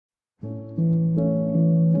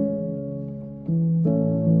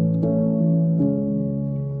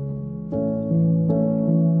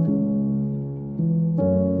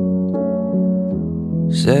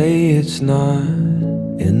Say it's not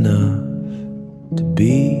enough to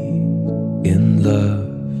be in love.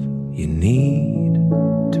 You need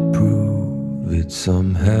to prove it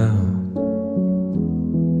somehow.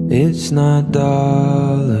 It's not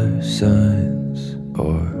dollar signs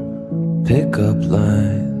or pickup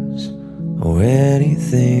lines or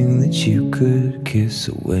anything that you could kiss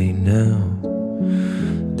away now.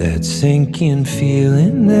 That sinking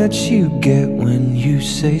feeling that you get when you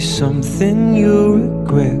say something you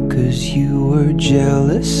regret, 'cause you were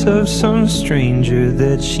jealous of some stranger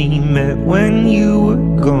that she met when you were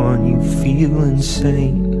gone. You feel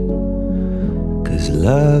insane, 'cause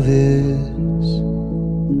love is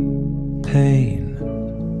pain.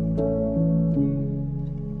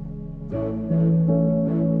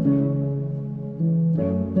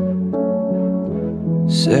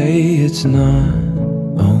 Say it's not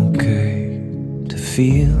okay to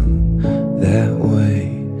feel that way.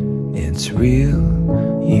 It's real,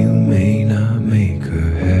 you may not make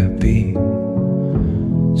her happy.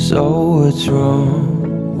 So what's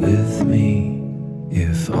wrong with me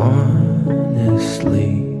if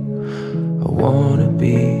honestly I wanna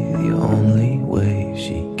be the only way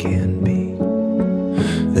she can be?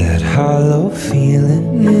 That hollow feeling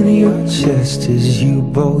in your chest as you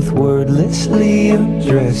both wordlessly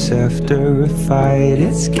undress after a fight.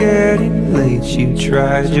 It's getting late, you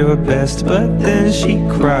tried your best, but then she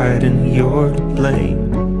cried and you're to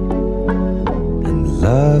blame. And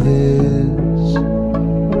love is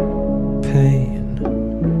pain.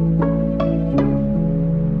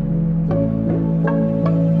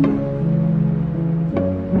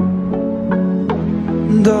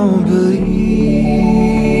 Don't believe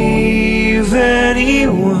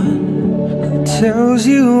anyone who tells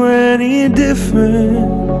you any different.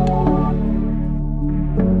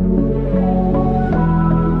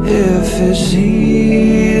 If it's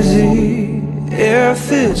easy, if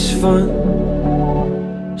it's fun,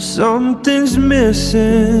 something's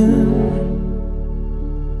missing.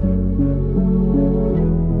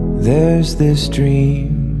 There's this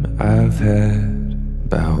dream I've had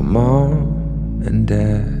about mom and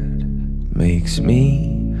dad. Makes me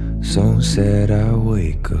so sad I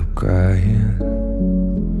wake up crying.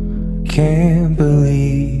 Can't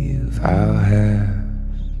believe I'll have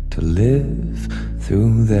to live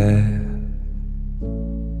through that.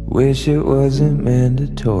 Wish it wasn't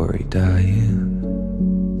mandatory dying.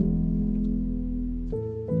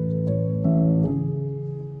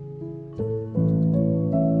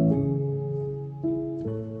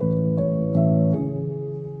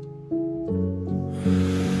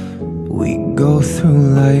 We go through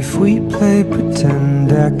life, we play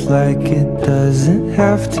pretend, act like it doesn't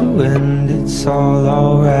have to end. It's all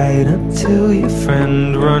alright until your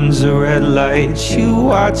friend runs a red light. You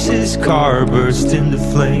watch his car burst into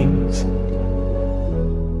flames.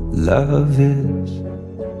 Love is